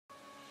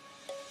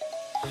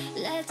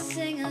Let's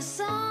sing a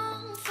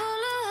song full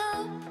of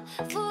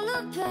hope, full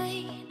of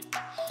pain.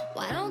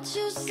 Why don't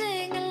you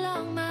sing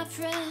along, my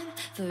friend?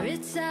 For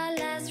it's our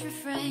last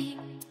refrain.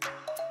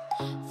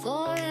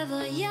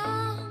 Forever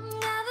young,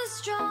 ever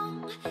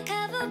strong,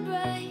 ever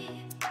brave.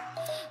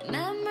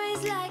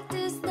 Memories like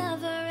this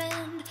never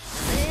end.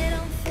 They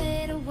don't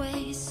fade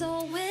away.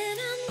 So when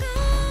I'm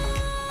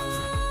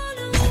gone,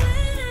 oh,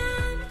 when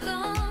I'm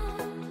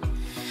gone,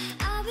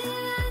 I'll be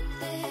right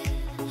there,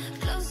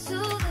 close to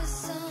the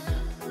sun.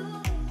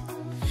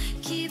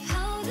 Keep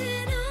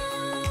holding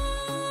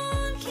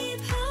on,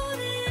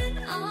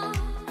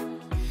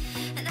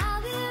 and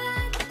I'll be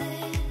right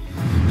there,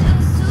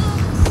 close to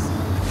the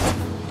sun.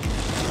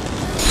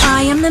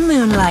 I am the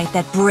moonlight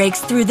that breaks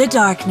through the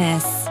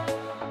darkness.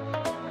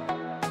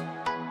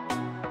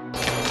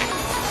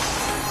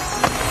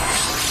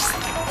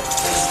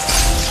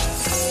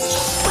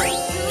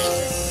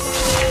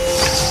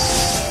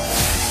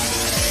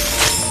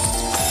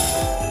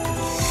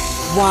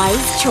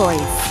 Wise choice.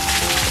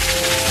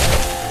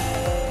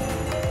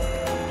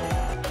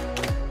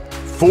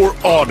 For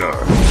honor.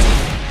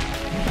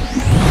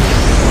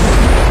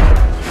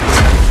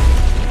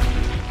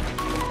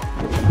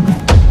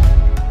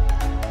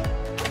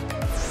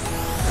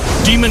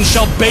 Demons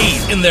shall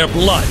bathe in their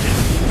blood.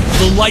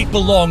 The light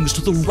belongs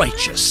to the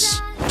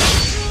righteous.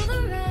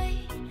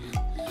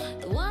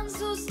 The ones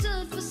who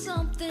stood for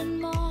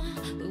something more,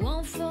 we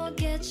won't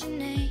forget your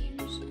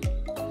names.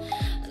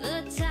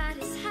 The tide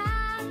is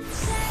high.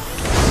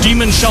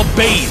 Demons shall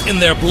bathe in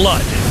their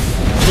blood.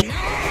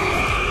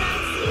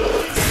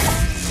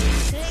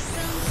 Take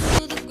them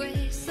to the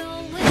grave. So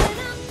when I'm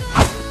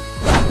gone,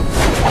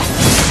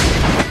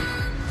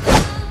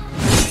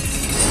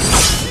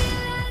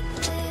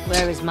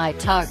 Where is my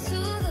target? to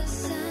the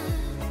sun.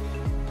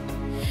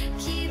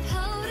 Keep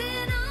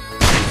holding on.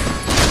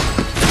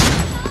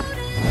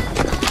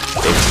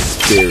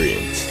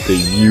 Experience the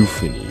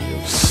euphony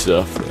of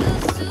suffering.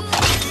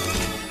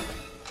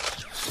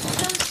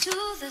 Close to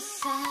the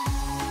sun.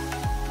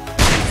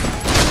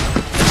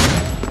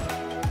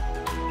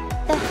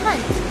 The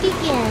hunt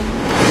begins.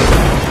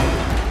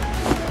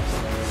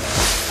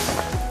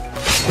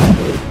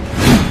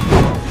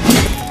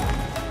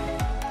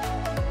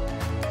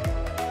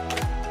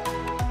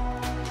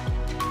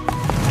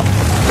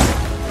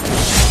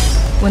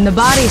 When the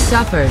body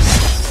suffers,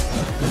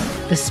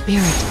 the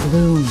spirit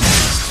blooms.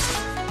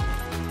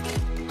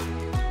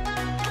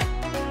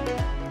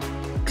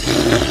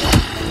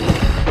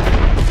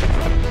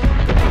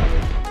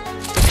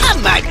 I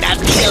might not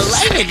be a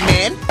lighted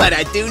man, but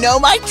I do know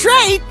my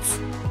traits.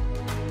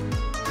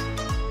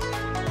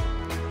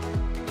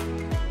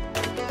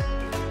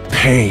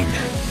 Pain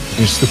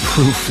is the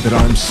proof that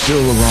I'm still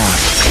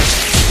alive.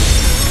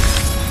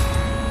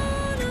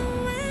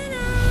 When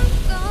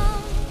I'm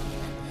gone,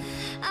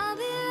 I'll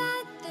be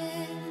right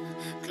there,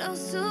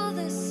 close to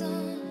the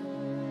sun.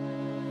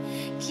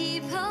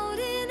 Keep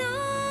holding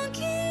on,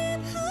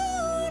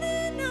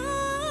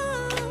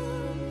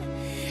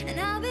 and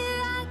I'll be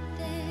right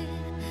there,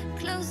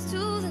 close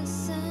to the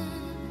sun,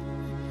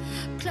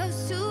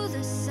 close to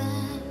the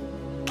sun.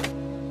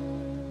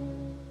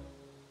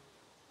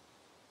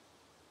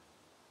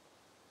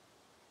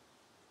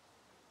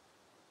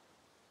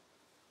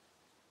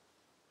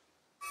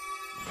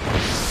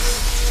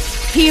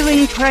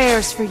 Healing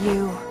prayers for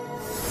you.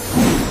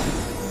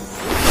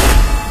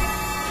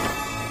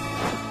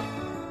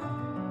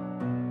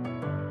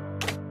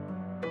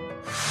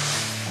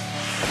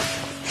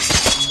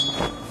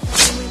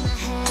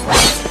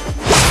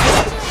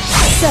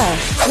 Sir,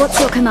 what's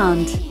your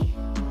command?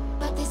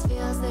 But these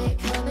feels, they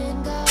come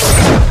and go.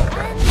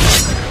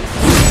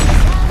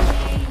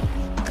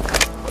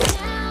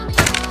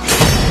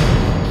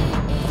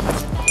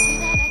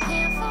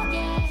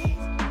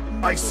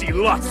 I see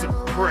lots of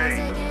prey.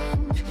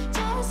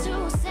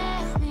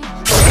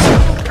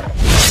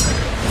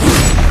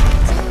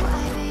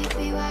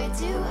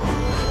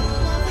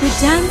 The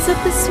dance of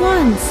the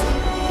swans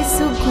is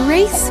so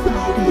graceful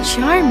and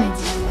charming.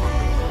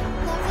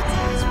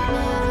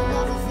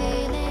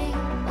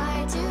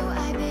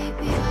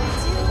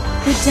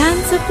 The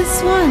dance of the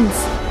swans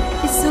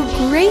is so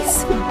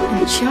graceful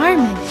and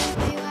charming.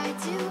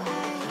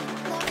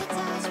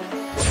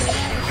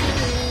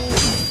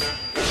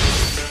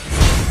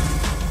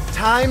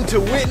 Time to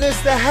witness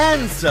the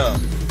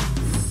handsome.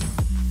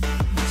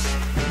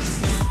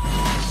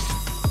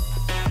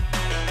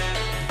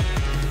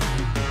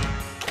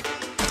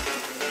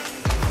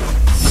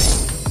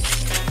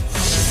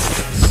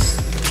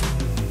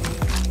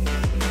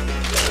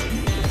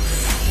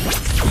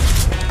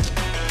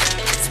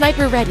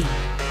 Sniper ready.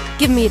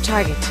 Give me a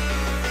target.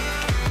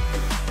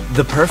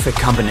 The perfect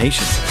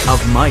combination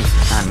of might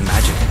and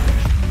magic.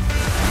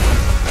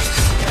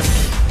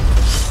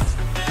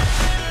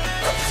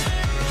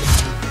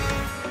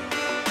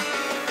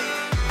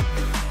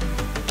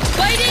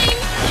 Fighting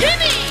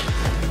Kimmy!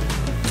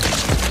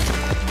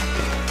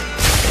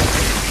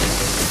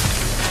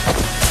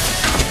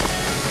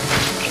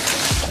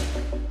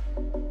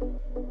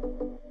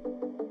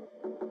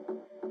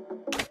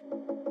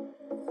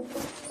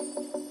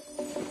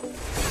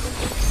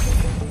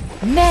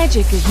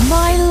 Magic is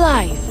my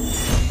life.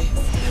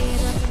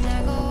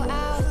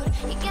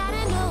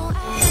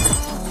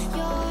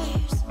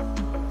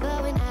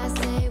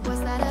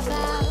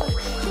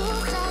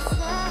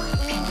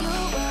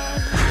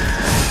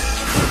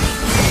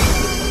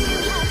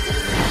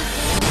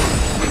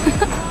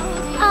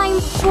 I'm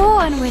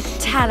born with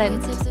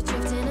talent.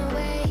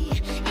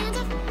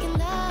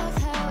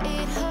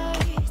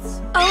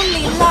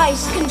 Only light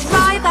can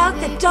drive out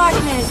the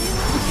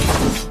darkness.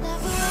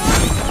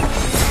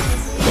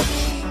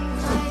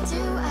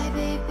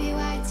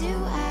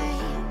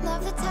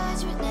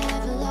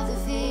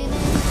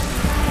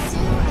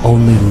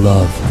 Only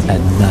love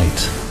and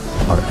night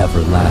are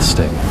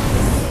everlasting.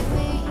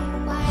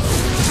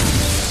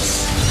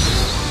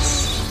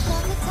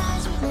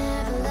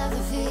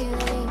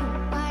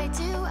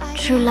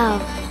 True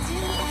love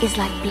is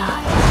like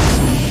blood.